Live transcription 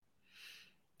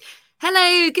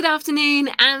Hello, good afternoon,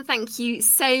 and thank you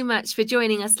so much for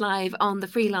joining us live on the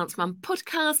Freelance Mum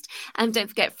podcast. And don't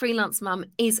forget, Freelance Mum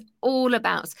is all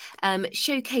about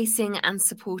showcasing and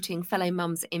supporting fellow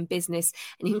mums in business.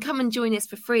 And you can come and join us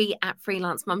for free at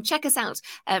Freelance Mum. Check us out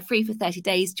free for 30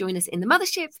 days. Join us in the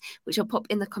mothership, which I'll pop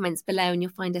in the comments below, and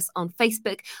you'll find us on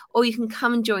Facebook, or you can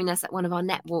come and join us at one of our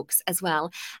net walks as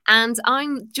well. And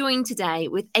I'm joined today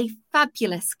with a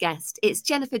fabulous guest. It's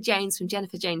Jennifer Jones from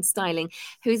Jennifer Jones Styling,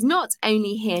 who is not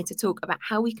only here to talk about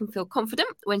how we can feel confident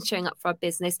when showing up for our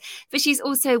business, but she's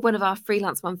also one of our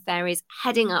Freelance Mum fairies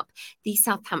heading up the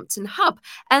Southampton hub.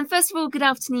 And first of all, good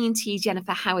afternoon to you,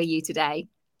 Jennifer. How are you today?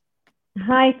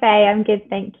 Hi, Faye. I'm good,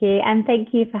 thank you. And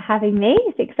thank you for having me.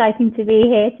 It's exciting to be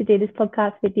here to do this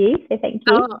podcast with you. So thank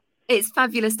you. Oh, it's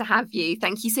fabulous to have you.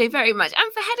 Thank you so very much.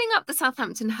 And for heading up the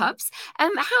Southampton hubs.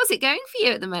 How's it going for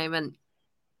you at the moment?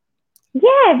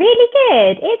 Yeah, really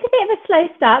good. It's a bit of a slow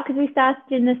start because we started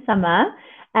in the summer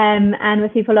and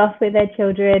with people off with their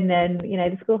children and,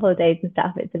 the school holidays and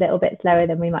stuff, it's a little bit slower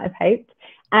than we might have hoped.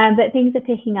 But things are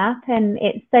picking up, and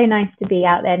it's so nice to be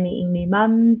out there meeting new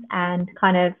mums and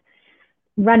kind of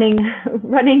running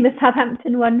the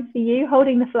Southampton one for you,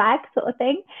 holding the flag sort of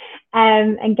thing,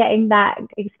 and getting that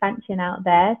expansion out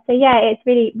there. So yeah, it's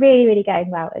really, really, really going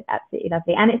well. It's absolutely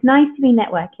lovely. And it's nice to be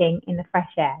networking in the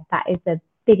fresh air. That is the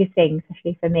biggest thing,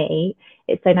 especially for me.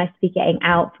 It's so nice to be getting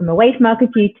out from away from our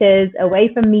computers,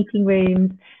 away from meeting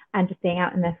rooms, and just being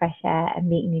out in the fresh air and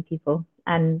meeting new people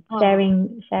and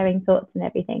sharing thoughts and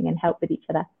everything and help with each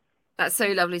other. That's so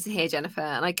lovely to hear, Jennifer.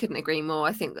 And I couldn't agree more.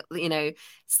 I think that,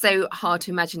 so hard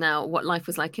to imagine now what life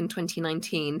was like in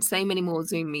 2019. So many more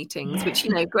Zoom meetings, which,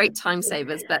 great time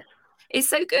savers, but it's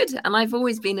so good. And I've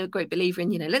always been a great believer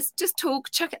in, let's just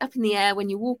talk, chuck it up in the air when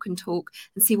you walk and talk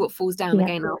and see what falls down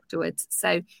again afterwards.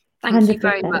 So thank you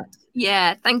very much.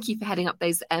 Yeah, thank you for heading up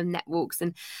those net walks.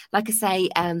 And like I say,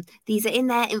 these are in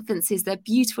their infancies. They're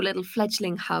beautiful little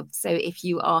fledgling hubs. So if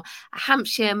you are a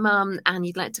Hampshire mum and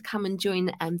you'd like to come and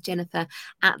join Jennifer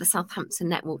at the Southampton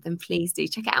net walk, then please do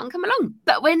check it out and come along.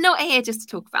 But we're not here just to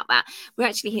talk about that. We're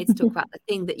actually here to talk about the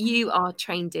thing that you are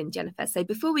trained in, Jennifer. So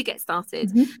before we get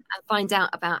started and find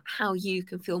out about how you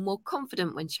can feel more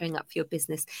confident when showing up for your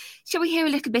business, shall we hear a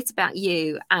little bit about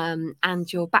you and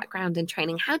your background and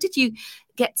training? How did you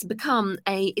get to become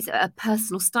a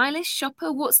personal stylist,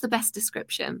 shopper? What's the best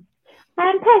description?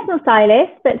 Personal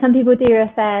stylist, but some people do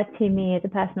refer to me as a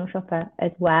personal shopper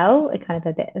as well. It's kind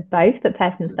of a bit of both, but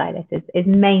personal stylist is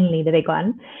mainly the big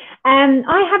one.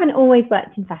 I haven't always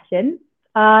worked in fashion.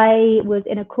 I was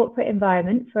in a corporate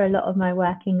environment for a lot of my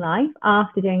working life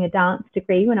after doing a dance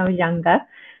degree when I was younger.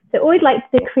 So always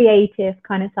liked the creative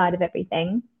kind of side of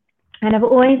everything. And I've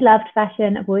always loved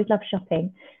fashion. I've always loved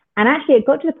shopping. And actually, it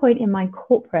got to the point in my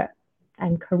corporate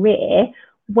and career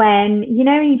when,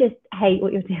 you just hate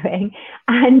what you're doing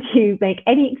and you make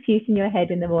any excuse in your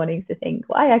head in the mornings to think,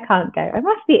 why I can't go. I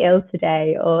must be ill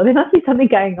today, or there must be something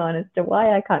going on as to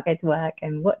why I can't go to work,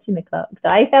 and watching the clock. So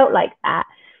I felt like that.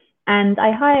 And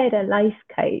I hired a life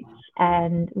coach,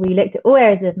 and we looked at all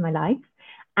areas of my life.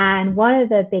 And one of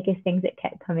the biggest things that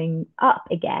kept coming up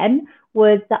again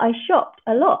was that I shopped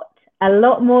a lot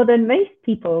more than most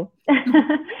people.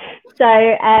 So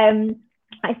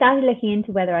I started looking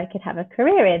into whether I could have a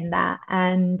career in that,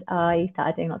 and I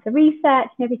started doing lots of research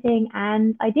and everything,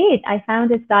 and I did. I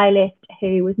found a stylist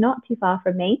who was not too far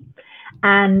from me,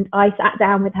 and I sat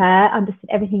down with her, understood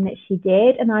everything that she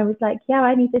did, and I was like, yeah,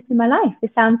 I need this in my life.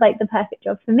 This sounds like the perfect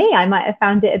job for me. I might have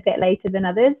found it a bit later than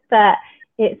others, but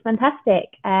it's fantastic.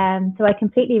 So I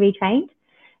completely retrained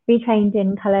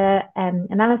in colour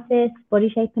analysis, body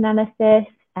shape analysis,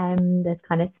 there's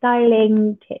kind of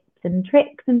styling tips and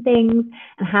tricks and things,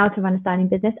 and how to run a styling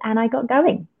business, and I got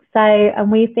going. So,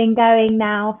 and we've been going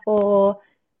now for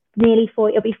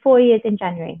it'll be 4 years in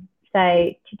January.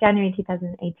 So January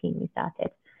 2018 we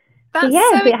started.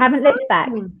 We haven't looked back.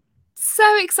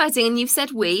 So exciting. And you've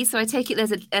said we, so I take it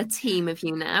there's a team of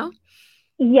you now.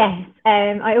 Yes,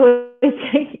 I always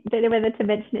don't know whether to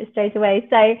mention it straight away.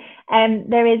 So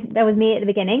there was me at the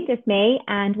beginning, just me,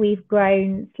 and we've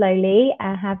grown slowly.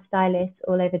 I have stylists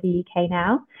all over the UK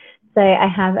now. So I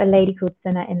have a lady called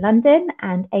Sana in London,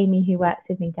 and Amy, who works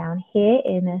with me down here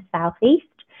in the southeast,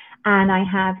 and I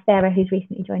have Sarah, who's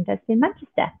recently joined us in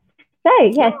Manchester. So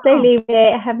yeah, slowly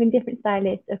we're having different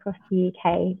stylists across the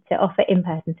UK to offer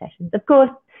in-person sessions. Of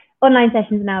course, online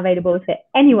sessions are now available to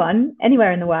anyone,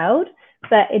 anywhere in the world,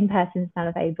 but in person is now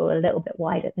available a little bit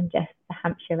wider than just the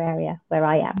Hampshire area where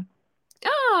I am.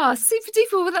 Oh, super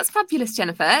duper. Well, that's fabulous,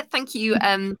 Jennifer. Thank you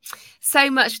so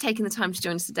much for taking the time to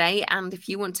join us today. And if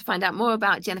you want to find out more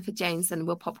about Jennifer Jones, then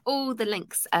we'll pop all the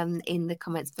links in the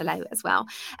comments below as well.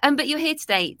 But you're here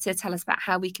today to tell us about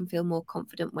how we can feel more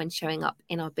confident when showing up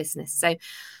in our business. So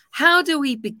how do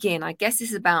we begin? I guess this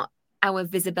is about our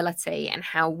visibility and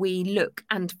how we look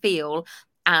and feel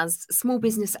as small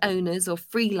business owners or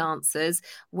freelancers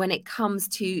when it comes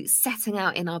to setting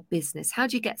out in our business. How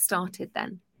do you get started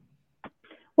then?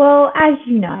 Well, as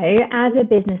you know, as a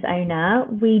business owner,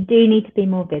 we do need to be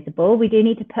more visible. We do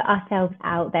need to put ourselves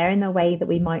out there in a way that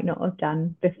we might not have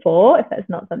done before, if that's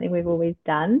not something we've always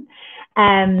done.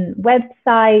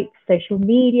 Websites, social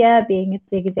media, being as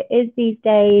big as it is these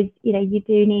days, you know, you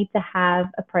do need to have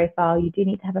a profile. You do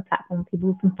need to have a platform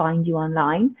people can find you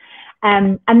online.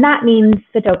 And that means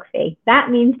photography.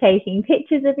 That means taking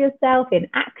pictures of yourself in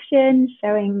action,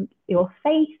 showing your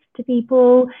face to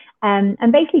people, and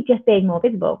basically just being more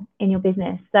visible in your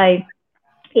business. So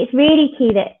it's really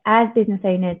key that as business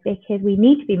owners, because we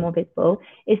need to be more visible,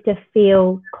 is to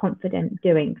feel confident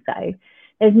doing so.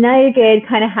 There's no good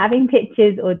kind of having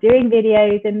pictures or doing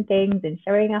videos and things and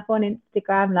showing up on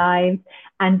Instagram lives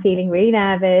and feeling really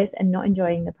nervous and not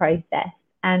enjoying the process.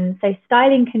 And so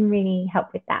styling can really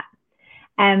help with that.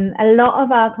 A lot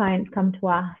of our clients come to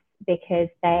us because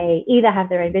they either have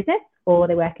their own business or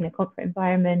they work in a corporate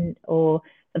environment, or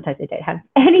sometimes they don't have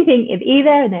anything of either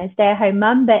and they're a stay-at-home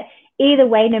mum. But either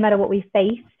way, no matter what we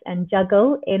face and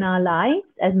juggle in our lives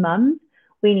as mums,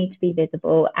 we need to be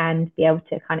visible and be able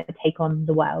to kind of take on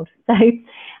the world. So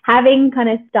having kind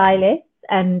of stylists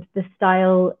and the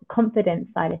style confidence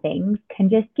side of things can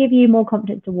just give you more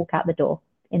confidence to walk out the door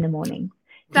in the morning.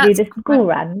 Do the school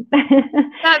run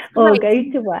or go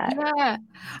to work. Yeah,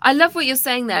 I love what you're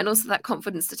saying there, and also that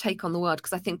confidence to take on the world,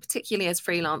 because I think particularly as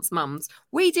freelance mums,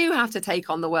 we do have to take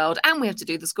on the world, and we have to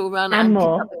do the school run and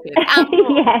more. And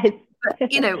more. Yes. But,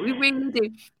 you know, we really do.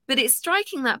 But it's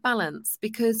striking that balance,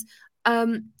 because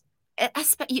I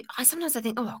sometimes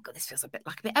think, oh God, this feels a bit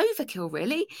overkill,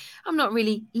 really. I'm not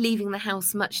really leaving the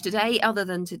house much today other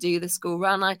than to do the school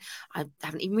run. I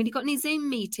haven't even really got any Zoom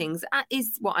meetings. That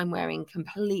is what I'm wearing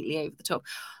completely over the top.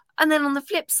 And then on the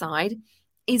flip side,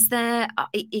 is there,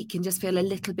 it can just feel a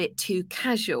little bit too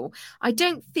casual. I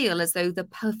don't feel as though the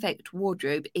perfect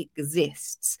wardrobe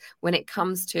exists when it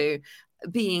comes to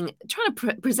trying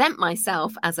to present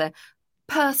myself as a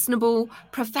personable,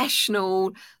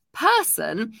 professional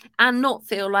person and not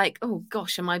feel like, oh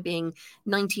gosh, am I being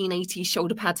 1980s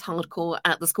shoulder pads hardcore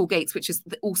at the school gates, which is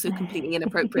also completely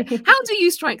inappropriate. How do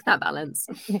you strike that balance?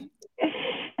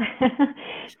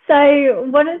 So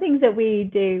one of the things that we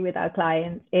do with our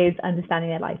clients is understanding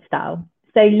their lifestyle.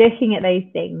 So looking at those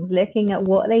things, looking at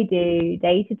what they do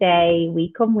day to day,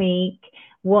 week on week,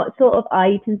 what sort of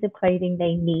items of clothing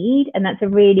they need. And that's a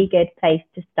really good place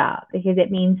to start, because it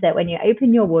means that when you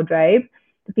open your wardrobe,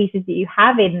 the pieces that you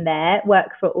have in there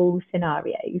work for all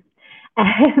scenarios.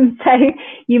 So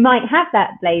you might have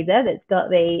that blazer that's got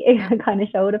the kind of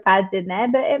shoulder pads in there,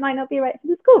 but it might not be right for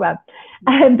the school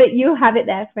run. But you'll have it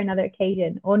there for another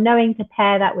occasion, or knowing to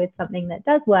pair that with something that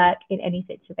does work in any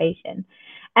situation.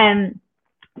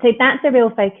 So that's the real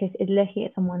focus, is looking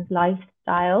at someone's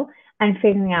lifestyle and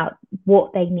figuring out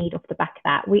what they need off the back of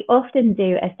that. We often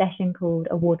do a session called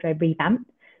a wardrobe revamp,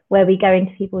 where we go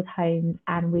into people's homes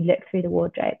and we look through the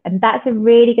wardrobe. And that's a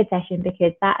really good session,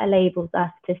 because that enables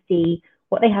us to see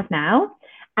what they have now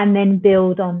and then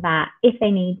build on that if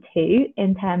they need to,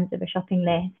 in terms of a shopping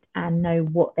list, and know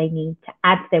what they need to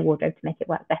add to their wardrobe to make it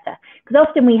work better. Because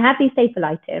often we have these staple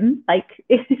items, like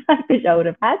the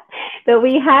shoulder pads, but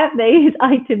we have those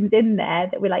items in there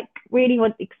that we're like really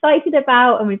excited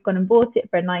about, and we've gone and bought it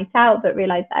for a night out, but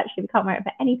realized that actually we can't wear it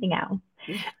for anything else.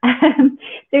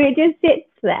 So it just sits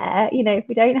there. You know, if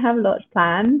we don't have lots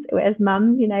planned as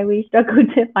mums, you know, we struggle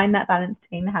to find that balance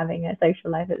between having a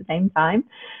social life at the same time.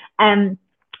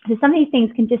 So some of these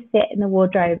things can just sit in the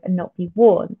wardrobe and not be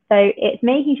worn. So it's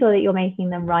making sure that you're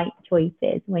making the right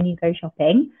choices when you go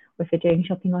shopping, or if you're doing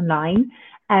shopping online,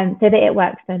 so that it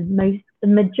works for the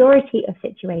majority of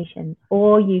situations,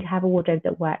 or you have a wardrobe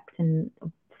that works and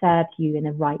serves you in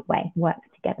the right way, works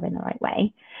together in the right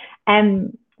way.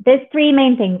 There's three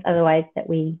main things otherwise that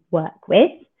we work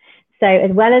with. So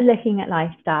as well as looking at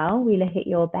lifestyle, we look at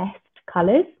your best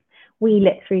colours. We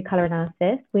look through colour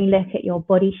analysis. We look at your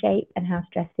body shape and how to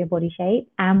dress your body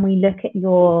shape. And we look at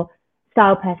your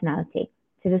style personality.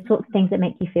 So the sorts of things that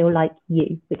make you feel like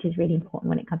you, which is really important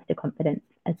when it comes to confidence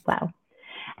as well.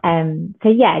 So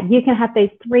yeah, you can have those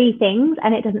three things,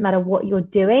 and it doesn't matter what you're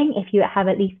doing. If you have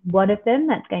at least one of them,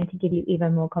 that's going to give you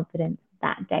even more confidence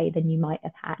that day than you might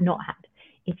have not had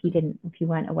if you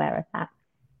weren't aware of that.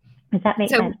 Does that make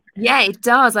sense? Yeah, it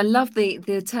does. I love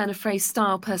the turn of phrase,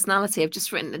 style, personality. I've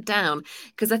just written it down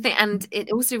because I think, and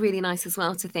it's also really nice as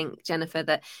well to think, Jennifer,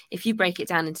 that if you break it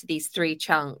down into these 3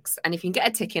 chunks, and if you can get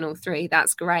a tick in all 3,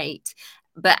 that's great.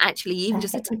 But actually, even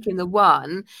just a tick in the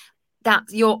one, that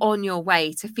you're on your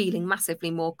way to feeling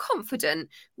massively more confident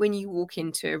when you walk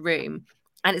into a room.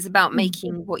 And it's about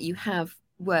making what you have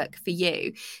work for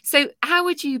you. So how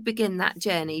would you begin that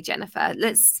journey, Jennifer?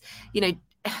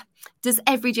 Does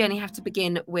every journey have to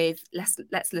begin with let's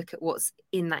look at what's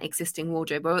in that existing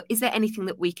wardrobe, or is there anything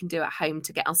that we can do at home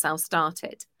to get ourselves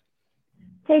started?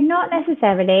 So not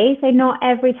necessarily. So not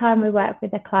every time we work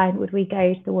with a client would we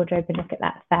go to the wardrobe and look at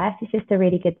that first. It's just a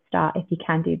really good start if you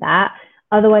can do that.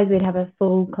 Otherwise, we'd have a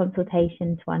full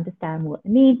consultation to understand what the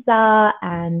needs are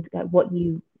and what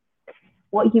you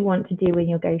want to do when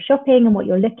you go shopping and what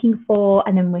you're looking for.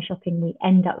 And then when we're shopping, we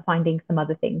end up finding some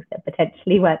other things that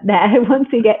potentially weren't there once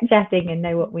we get chatting and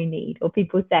know what we need. Or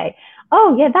people say,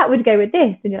 oh yeah, that would go with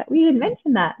this. And you're like, well, you didn't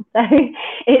mention that. So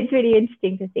it's really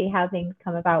interesting to see how things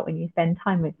come about when you spend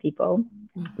time with people.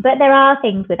 But there are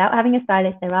things, without having a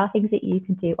stylist, there are things that you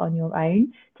can do on your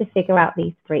own to figure out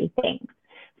these 3 things.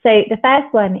 So the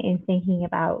first one is thinking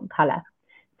about colour.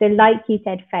 So like you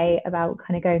said, Faye, about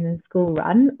kind of going on a school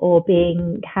run or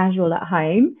being casual at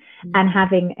home and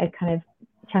having a kind of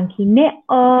chunky knit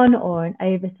on or an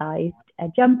oversized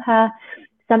jumper,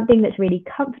 something that's really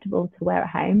comfortable to wear at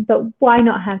home. But why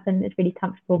not have something that's really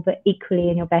comfortable but equally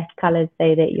in your best colours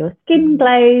so that your skin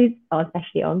glows, or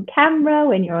especially on camera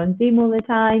when you're on Zoom all the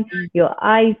time, your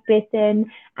eyes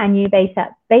glisten, and you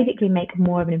basically make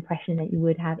more of an impression that you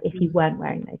would have if you weren't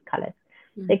wearing those colours.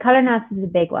 So colour analysis is a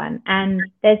big one, and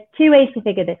there's 2 ways to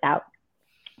figure this out.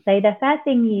 So the first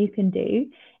thing you can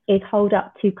do is hold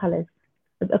up 2 colours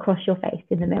across your face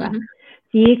in the mirror.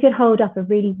 So you could hold up a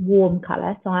really warm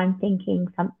colour. So I'm thinking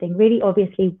something really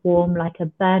obviously warm, like a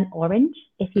burnt orange,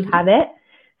 if you have it.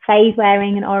 Faye's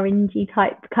wearing an orangey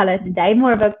type colour today,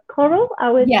 more of a coral, I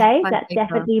would say. That's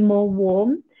definitely more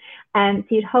warm. So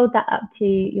you'd hold that up to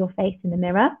your face in the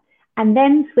mirror, and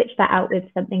then switch that out with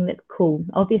something that's cool,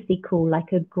 obviously cool,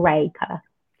 like a grey colour.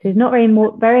 So there's not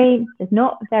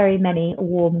very many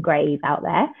warm greys out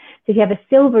there. So if you have a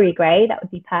silvery grey, that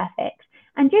would be perfect.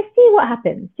 And just see what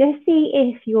happens. Just see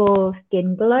if your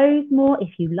skin glows more, if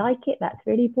you like it. That's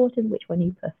really important, which one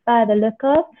you prefer the look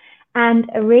of. And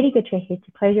a really good trick is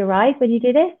to close your eyes when you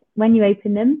do this, when you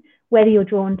open them, whether you're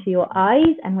drawn to your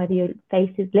eyes and whether your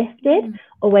face is lifted,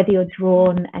 or whether you're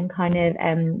drawn and kind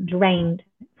of drained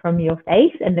from your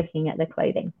face and looking at the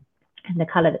clothing and the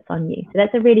colour that's on you. So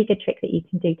that's a really good trick that you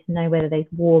can do to know whether those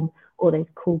warm or those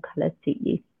cool colours suit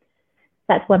you.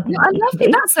 That's one thing.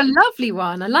 That's a lovely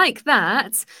one. I like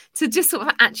that, to just sort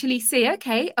of actually see,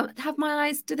 okay, have my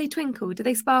eyes, do they twinkle? Do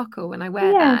they sparkle when I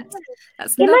wear that?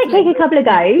 That's lovely. It might take a couple of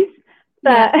goes,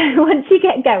 but once you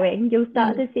get going, you'll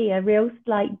start to see a real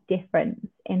slight difference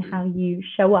in how you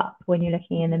show up when you're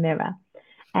looking in the mirror.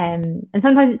 And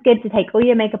sometimes it's good to take all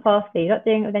your makeup off, so you're not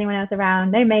doing it with anyone else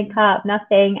around, no makeup,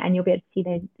 nothing, and you'll be able to see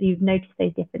those, you've noticed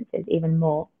those differences even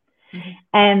more.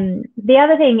 The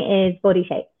other thing is body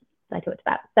shape, I talked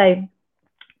about. So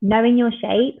knowing your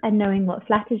shape and knowing what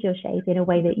flatters your shape in a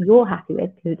way that you're happy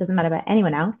with, because it doesn't matter about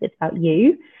anyone else, it's about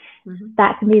you,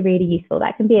 that can be really useful.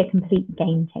 That can be a complete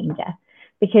game changer.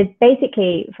 Because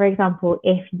basically, for example,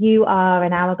 if you are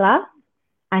an hourglass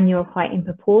and you're quite in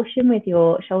proportion with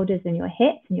your shoulders and your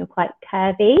hips and you're quite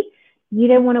curvy, you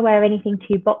don't want to wear anything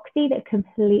too boxy that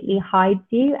completely hides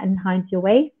you and hides your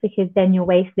waist, because then your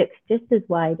waist looks just as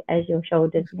wide as your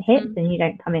shoulders and hips and you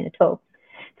don't come in at all.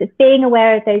 So it's being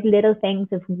aware of those little things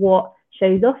of what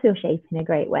shows off your shape in a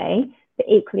great way, but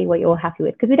equally what you're happy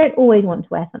with. Because we don't always want to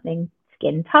wear something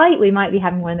skin tight. We might be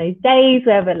having one of those days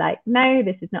where we're like, no,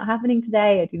 this is not happening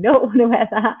today. I do not want to wear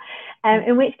that.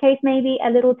 In which case, maybe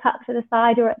a little tuck to the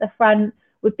side or at the front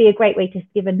would be a great way to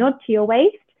give a nod to your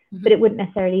waist, but it wouldn't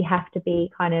necessarily have to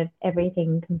be kind of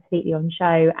everything completely on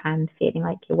show and feeling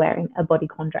like you're wearing a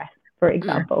bodycon dress, for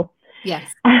example. Yes.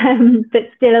 But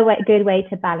still a good way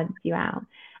to balance you out.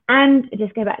 And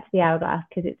just go back to the hourglass,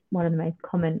 because it's one of the most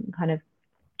common kind of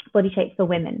body shapes for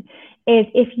women, is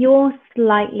if you're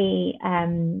slightly,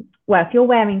 if you're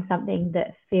wearing something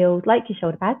that feels like your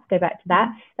shoulder pads, go back to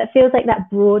that, that feels like that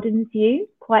broadens you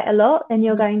quite a lot, then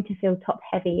you're going to feel top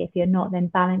heavy if you're not then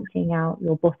balancing out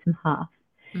your bottom half.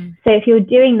 So if you're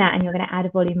doing that and you're going to add a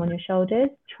volume on your shoulders,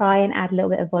 try and add a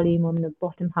little bit of volume on the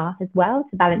bottom half as well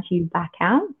to balance you back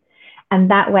out. And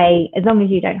that way, as long as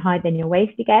you don't hide in your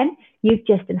waist again, you've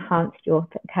just enhanced your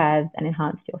curves and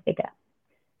enhanced your figure.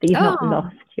 but you've not Oh.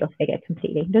 lost your figure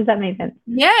completely. Does that make sense?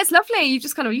 Yeah, it's lovely. You've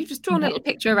just drawn a little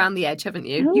picture around the edge, haven't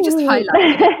you? You just Ooh. highlighted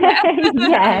it.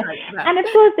 Yeah. And of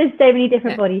course, there's so many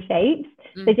different body shapes.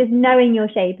 So Mm. just knowing your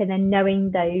shape and then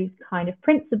knowing those kind of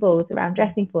principles around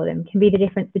dressing for them can be the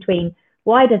difference between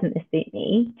why doesn't this suit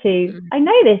me to I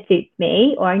know this suits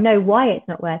me, or I know why it's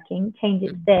not working, change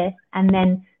it to this, and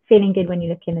then feeling good when you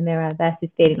look in the mirror versus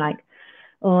feeling like,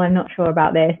 oh, I'm not sure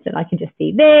about this, and I can just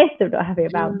see this, or I'm not happy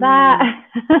about that.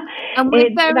 And we're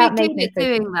very about good making at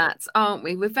doing that, aren't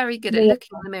we? We're very good at Yeah.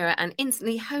 looking in the mirror and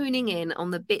instantly honing in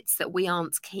on the bits that we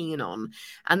aren't keen on.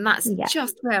 And that's Yeah.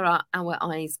 just where our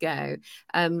eyes go.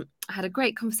 I had a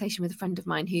great conversation with a friend of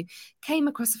mine who came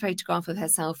across a photograph of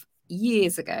herself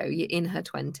years ago in her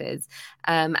 20s.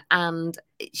 And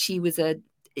she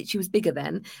was bigger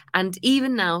then, and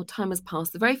even now time has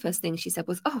passed, the very first thing she said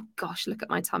was, oh gosh, look at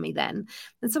my tummy then.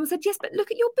 And someone said, yes, but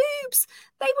look at your boobs,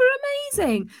 they were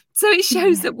amazing. So it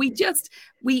shows that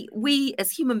we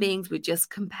as human beings were just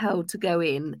compelled to go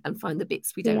in and find the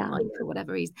bits we don't like for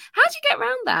whatever reason. How do you get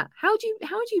around that? How do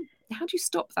you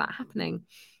stop that happening?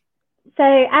 So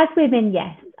as women,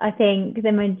 yes, I think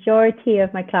the majority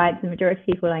of my clients, the majority of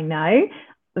people I know,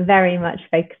 very much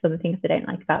focus on the things they don't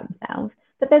like about themselves.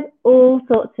 But there's all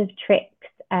sorts of tricks,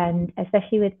 and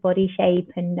especially with body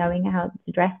shape and knowing how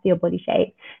to dress for your body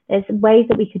shape, there's ways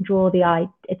that we can draw the eye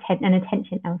and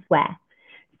attention elsewhere.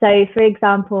 So, for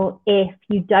example, if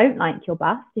you don't like your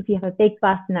bust, if you have a big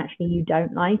bust and actually you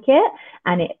don't like it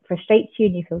and it frustrates you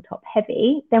and you feel top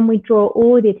heavy, then we draw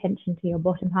all the attention to your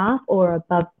bottom half or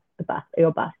above the bust or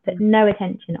your bust, but no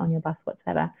attention on your bust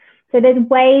whatsoever. So there's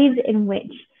ways in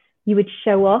which you would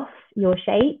show off your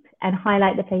shape and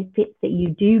highlight the bits that you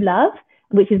do love,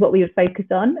 which is what we would focus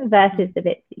on, versus the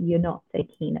bits that you're not so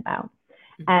keen about.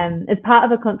 As part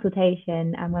of a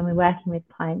consultation, and when we're working with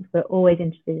clients, we're always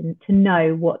interested to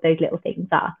know what those little things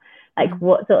are. Like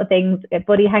what sort of things,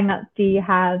 body hang-ups do you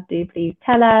have? Do please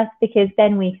tell us, because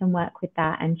then we can work with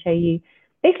that and show you,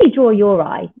 basically draw your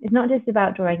eye. It's not just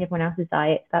about drawing everyone else's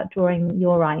eye, it's about drawing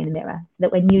your eye in the mirror, so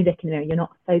that when you look in the mirror, you're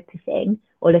not focusing,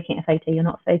 or looking at a photo, you're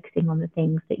not focusing on the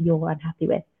things that you're unhappy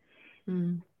with.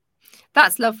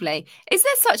 That's lovely. Is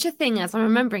there such a thing as, I'm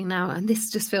remembering now, and this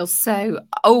just feels so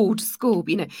old school,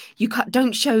 you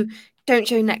don't show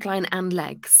neckline and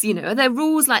legs, are there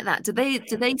rules like that? Do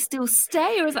they still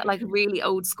stay, or is that like really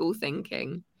old school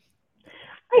thinking?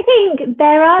 I think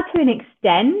there are, to an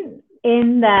extent,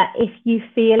 in that if you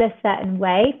feel a certain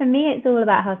way, for me, it's all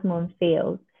about how someone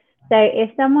feels. So if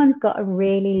someone's got a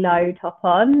really low top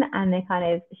on and they're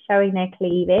kind of showing their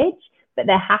cleavage, but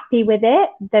they're happy with it,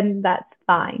 then that's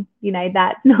fine.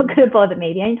 That's not going to bother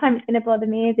me. The only time it's going to bother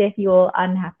me is if you're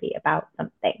unhappy about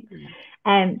something.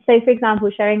 So, for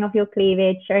example, showing off your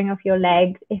cleavage, showing off your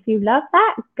legs, if you love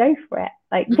that, go for it.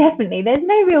 Like, definitely, there's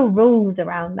no real rules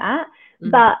around that.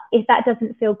 But if that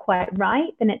doesn't feel quite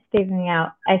right, then it's figuring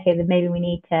out, okay, then maybe we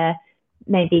need to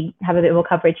have a bit more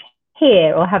coverage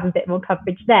here or have a bit more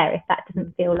coverage there if that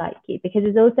doesn't feel like you. Because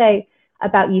it's also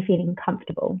about you feeling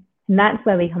comfortable. And that's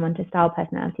where we come onto style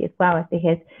personality as well, is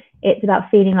because it's about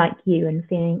feeling like you and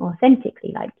feeling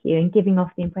authentically like you and giving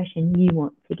off the impression you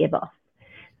want to give off.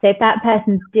 So if that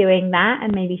person's doing that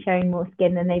and maybe showing more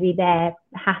skin than maybe they're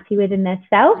happy with in their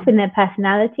self and their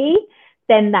personality,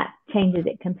 then that changes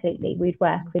it completely. We'd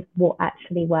work with what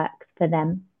actually works for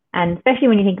them. And especially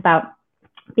when you think about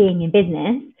being in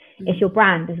business, it's your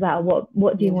brand as well.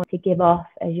 What do you want to give off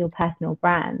as your personal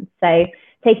brand? So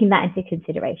taking that into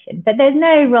consideration. But there's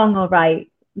no wrong or right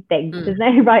things. There's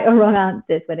no right or wrong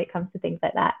answers when it comes to things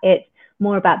like that. It's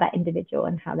more about that individual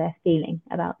and how they're feeling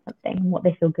about something and what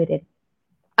they feel good in.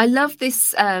 I love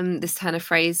this this turn of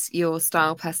phrase, your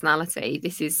style personality.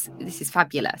 This is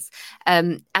fabulous.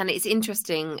 And it's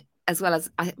interesting as well, as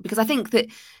because I think that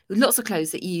lots of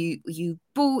clothes that you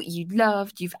bought, you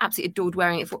loved, you've absolutely adored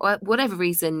wearing it for whatever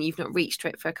reason, you've not reached for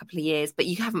it for a couple of years, but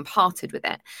you haven't parted with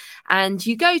it. And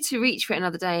you go to reach for it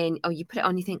another day and you put it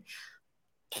on, you think,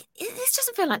 this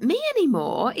doesn't feel like me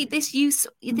anymore. This used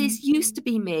to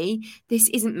be me. This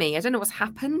isn't me. I don't know what's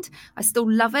happened. I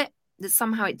still love it. That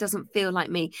somehow it doesn't feel like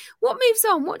me. What moves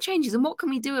on? What changes? And what can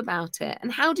we do about it?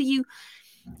 And how do you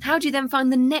then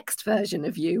find the next version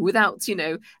of you without,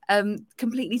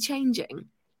 completely changing?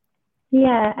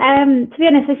 Yeah. To be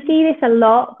honest, I see this a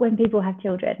lot when people have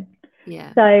children.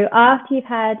 Yeah. So after you've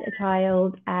had a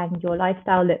child and your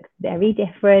lifestyle looks very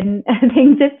different,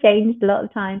 things have changed a lot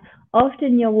of time.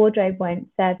 Often your wardrobe won't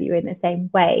serve you in the same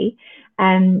way,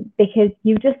 because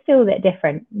you just feel a bit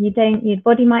different. Your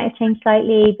body might have changed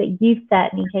slightly, but you've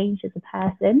certainly changed as a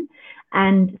person.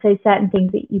 And so certain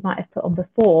things that you might have put on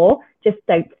before just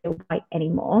don't feel right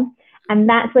anymore. And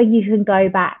that's where you can go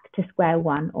back to square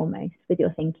one almost with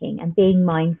your thinking and being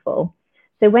mindful.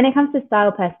 So when it comes to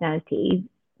style personalities,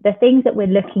 the things that we're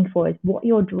looking for is what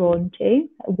you're drawn to,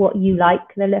 what you like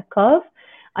the look of.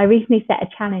 I recently set a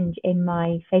challenge in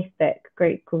my Facebook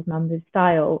group called Mums of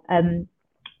Style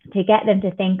to get them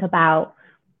to think about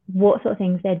what sort of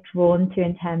things they're drawn to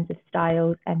in terms of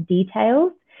styles and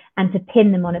details, and to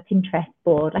pin them on a Pinterest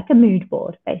board, like a mood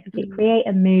board, basically. Create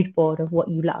a mood board of what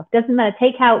you love. Doesn't matter,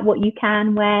 take out what you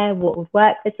can wear, what would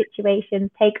work for situations,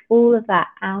 take all of that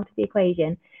out of the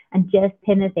equation and just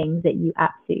pin the things that you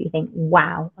absolutely think,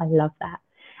 wow, I love that.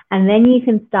 And then you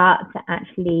can start to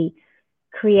actually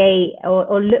create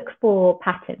or look for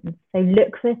patterns. So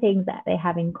look for things that they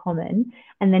have in common,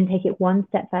 and then take it one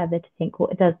step further to think,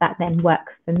 well, does that then work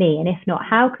for me? And if not,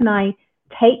 how can I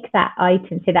take that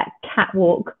item, so that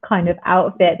catwalk kind of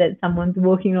outfit that someone's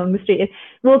walking along the street,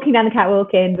 walking down the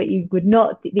catwalk in, but you would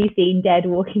not be seen dead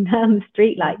walking down the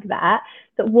street like that.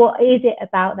 So what is it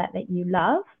about that that you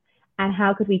love? And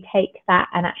how could we take that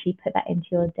and actually put that into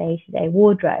your day-to-day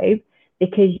wardrobe?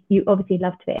 Because you obviously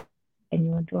loved it and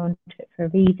you're drawn to it for a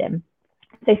reason.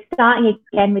 So starting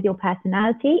again with your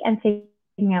personality and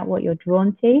figuring out what you're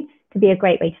drawn to be a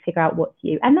great way to figure out what's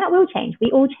you. And that will change.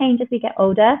 We all change as we get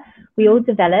older. We all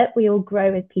develop. We all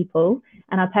grow as people,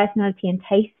 and our personality and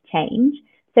taste change.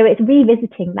 So it's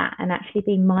revisiting that and actually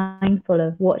being mindful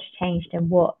of what's changed and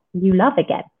what you love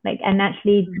again, and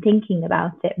actually thinking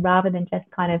about it rather than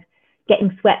just kind of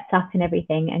getting swept up in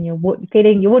everything, and your wardrobe's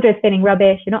feeling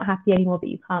rubbish, you're not happy anymore, but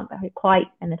you can't quite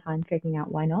spend the time figuring out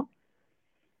why not.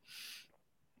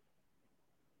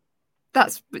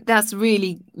 That's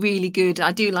really, really good.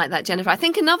 I do like that, Jennifer. I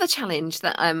think another challenge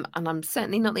that and I'm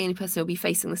certainly not the only person who'll be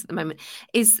facing this at the moment,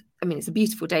 is, I mean, it's a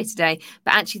beautiful day today,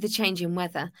 but actually the change in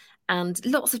weather and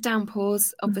lots of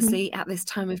downpours, obviously, at this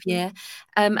time of year.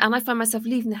 And I find myself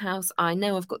leaving the house. I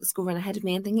know I've got the school run ahead of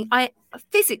me and thinking, I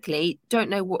physically don't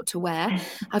know what to wear.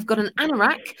 I've got an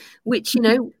anorak, which,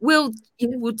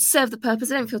 would serve the purpose.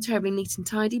 I don't feel terribly neat and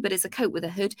tidy, but it's a coat with a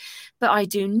hood. But I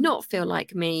do not feel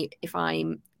like me if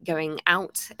I'm going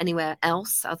out anywhere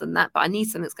else other than that. But I need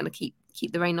something that's going to keep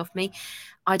the rain off me.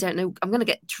 I don't know. I'm going to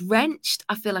get drenched.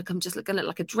 I feel like I'm just going to look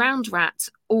like a drowned rat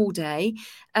all day.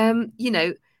 What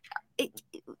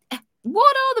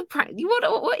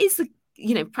is the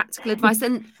practical advice?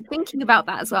 And thinking about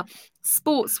that as well,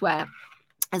 sportswear,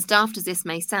 as daft as this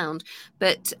may sound,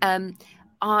 but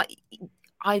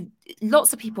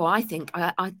lots of people, I think,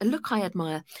 I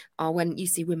admire are when you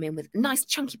see women with a nice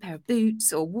chunky pair of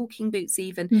boots or walking boots,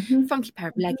 even funky pair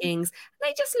of leggings.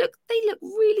 They look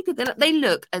really good. They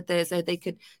look as though they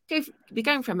could be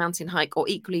going for a mountain hike, or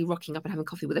equally rocking up and having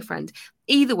coffee with a friend.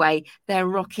 Either way, they're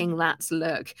rocking that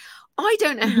look. I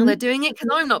don't know how they're doing it, because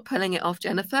I'm not pulling it off,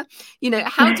 Jennifer.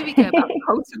 How do we go about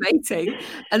cultivating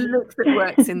a look that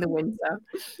works in the winter?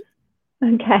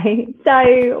 Okay,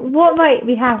 so what might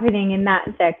be happening in that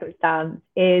circumstance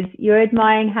is you're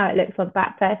admiring how it looks on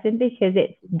that person because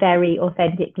it's very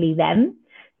authentically them.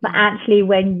 But actually,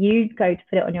 when you go to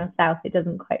put it on yourself, it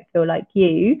doesn't quite feel like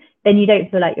you, then you don't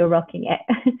feel like you're rocking it.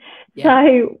 Yeah.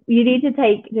 So you need to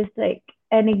take just like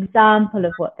an example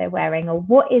of what they're wearing, or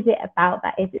what is it about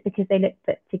that? Is it because they look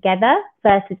put together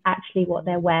versus actually what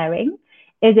they're wearing?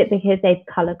 Is it because they've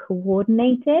color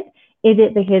coordinated? Is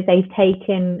it because they've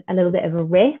taken a little bit of a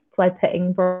risk by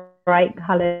putting bright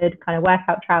colored kind of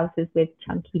workout trousers with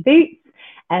chunky boots,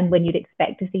 and when you'd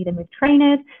expect to see them with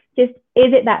trainers? Just,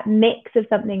 is it that mix of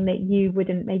something that you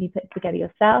wouldn't maybe put together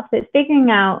yourself? So it's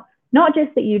figuring out not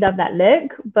just that you love that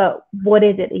look, but what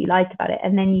is it that you like about it?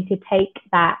 And then you could take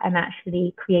that and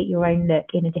actually create your own look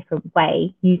in a different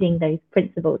way using those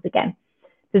principles again.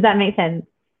 Does that make sense?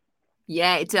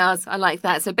 Yeah, it does. I like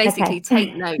that. So basically,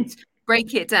 take note,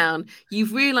 break it down.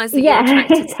 You've realized that you're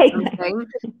attracted to something,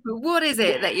 but what is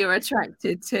it that you're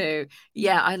attracted to?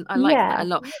 Yeah, I like that a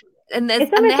lot. And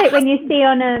it's almost like when you see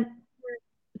on a,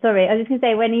 sorry, I was just going to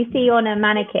say, when you see on a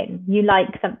mannequin, you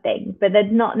like something, but they're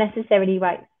not necessarily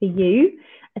right for you.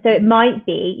 So it might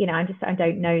be, I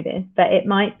don't know this, but it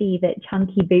might be that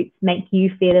chunky boots make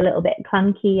you feel a little bit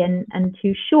clunky and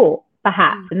too short,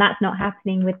 perhaps, and that's not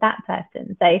happening with that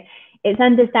person. So it's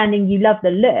understanding you love the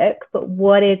look, but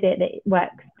what is it that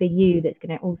works for you that's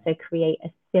going to also create a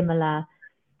similar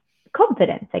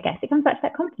confidence? I guess it comes back to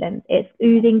that confidence. It's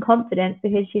oozing confidence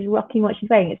because she's rocking what she's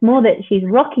wearing. It's more that she's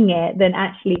rocking it than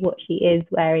actually what she is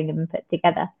wearing and put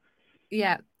together.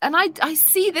 Yeah. And I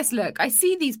see this look. I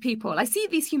see these people. I see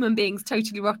these human beings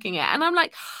totally rocking it. And I'm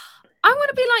like, I want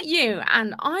to be like you.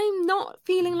 And I'm not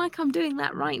feeling like I'm doing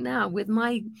that right now with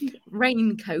my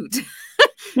raincoat.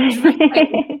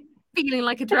 feeling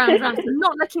like a drowned rat and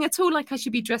not looking at all like I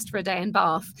should be dressed for a day in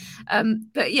Bath.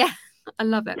 But yeah, I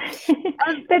love it.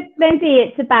 But maybe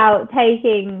it's about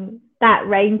taking that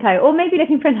raincoat, or maybe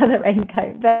looking for another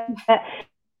raincoat, but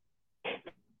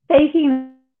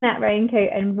taking that raincoat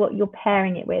and what you're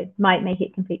pairing it with might make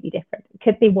it completely different. It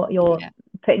could be what you're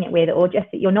putting it with, or just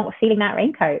that you're not feeling that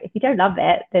raincoat. If you don't love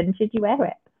it, then should you wear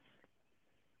it?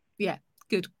 Yeah,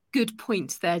 good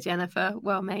point there, Jennifer.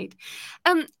 Well made.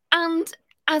 And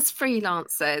as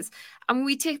freelancers, and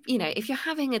if you're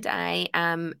having a day,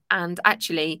 and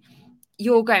actually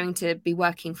you're going to be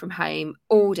working from home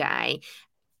all day,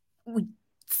 would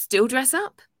still dress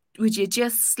up? Would you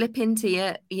just slip into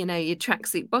your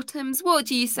tracksuit bottoms? What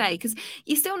do you say? Because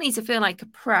you still need to feel like a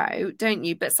pro, don't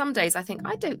you? But some days I think,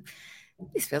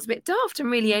 this feels a bit daft.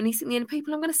 I'm really only seeing the only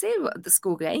people I'm going to see at the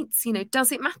school gates.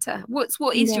 Does it matter?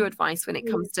 What is your advice when it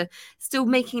comes to still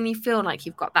making you feel like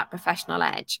you've got that professional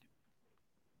edge?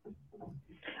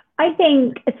 I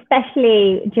think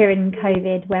especially during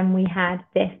COVID, when we had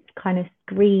this kind of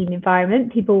screen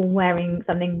environment, people wearing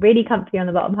something really comfy on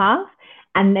the bottom half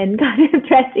and then kind of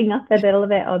dressing up a little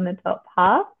bit on the top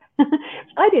half.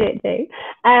 I did it too.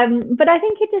 But I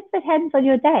think it just depends on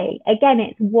your day. Again,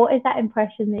 it's what is that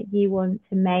impression that you want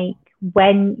to make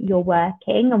when you're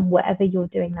working and whatever you're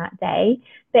doing that day.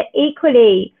 But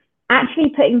equally, actually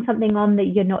putting something on that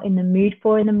you're not in the mood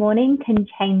for in the morning can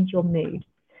change your mood.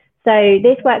 So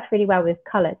this works really well with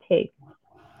colour too.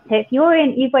 So if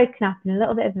you've woken up in a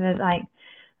little bit of a like,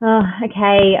 oh,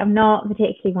 okay, I'm not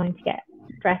particularly wanting to get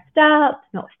dressed up,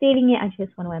 not feeling it, I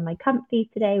just want to wear my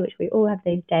comfies today, which we all have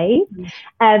those days.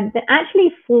 But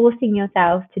actually forcing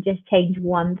yourself to just change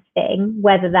one thing,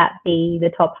 whether that be the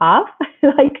top half,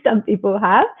 like some people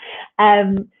have,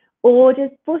 or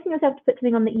just forcing yourself to put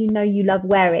something on that you know you love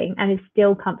wearing and is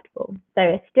still comfortable. So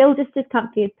it's still just as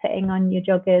comfy as putting on your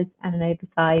joggers and an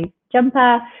oversized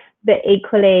jumper, but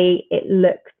equally it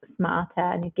looks smarter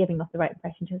and you're giving off the right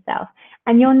impression to yourself.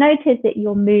 And you'll notice that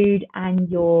your mood and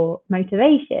your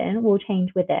motivation will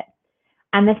change with it.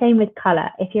 And the same with colour.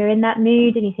 If you're in that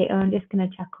mood and you say, oh, I'm just going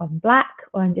to chuck on black,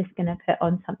 or I'm just going to put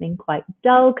on something quite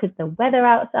dull because the weather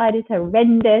outside is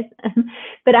horrendous.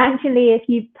 But actually, if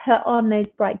you put on those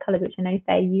bright colours, which I know,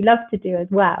 Faye, you love to do as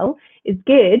well, is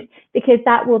good, because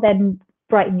that will then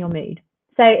brighten your mood.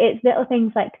 So it's little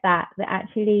things like that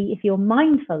actually, if you're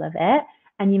mindful of it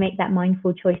and you make that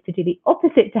mindful choice to do the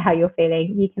opposite to how you're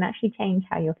feeling, you can actually change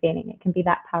how you're feeling. It can be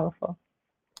that powerful.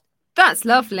 That's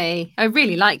lovely. I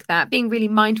really like that, being really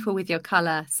mindful with your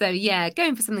colour. So yeah,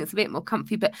 going for something that's a bit more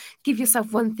comfy, but give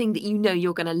yourself one thing that you know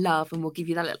you're going to love and will give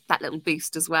you that little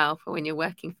boost as well for when you're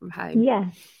working from home. Yeah.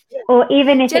 Or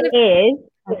even if it is,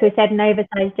 as we said, an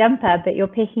oversized jumper, but you're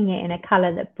picking it in a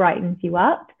colour that brightens you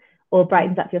up or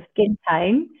brightens up your skin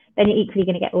tone, then you're equally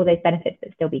going to get all those benefits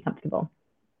but still be comfortable.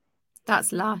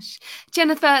 That's lush.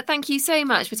 Jennifer, thank you so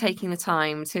much for taking the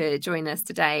time to join us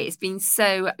today. It's been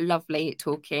so lovely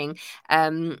talking.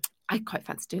 I quite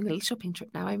fancy doing a little shopping trip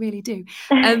now. I really do.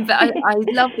 But I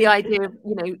love the idea of,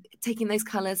 taking those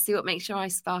colours, see what makes your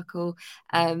eyes sparkle,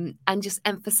 and just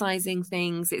emphasising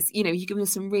things. It's, you've given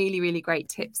us some really, really great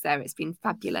tips there. It's been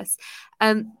fabulous.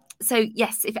 So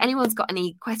yes, if anyone's got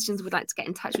any questions, would like to get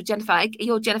in touch with Jennifer.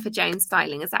 You're Jennifer Jones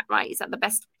Styling, is that right? Is that the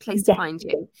best place to find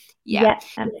you? Yeah,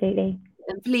 absolutely.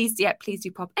 And please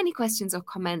do pop any questions or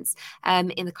comments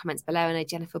in the comments below. I know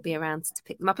Jennifer will be around to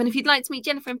pick them up. And if you'd like to meet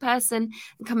Jennifer in person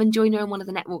and come and join her on one of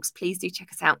the netwalks, please do check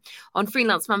us out on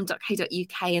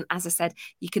freelancemum.co.uk. And as I said,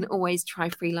 you can always try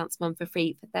Freelance Mum for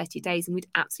free for 30 days. And we'd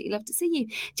absolutely love to see you.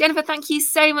 Jennifer, thank you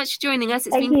so much for joining us.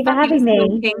 It's been fabulous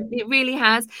talking. It really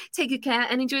has. Take good care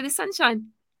and enjoy the sunshine.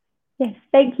 Yes,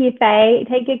 thank you, Faye.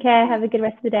 Take good care. Have a good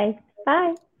rest of the day.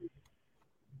 Bye.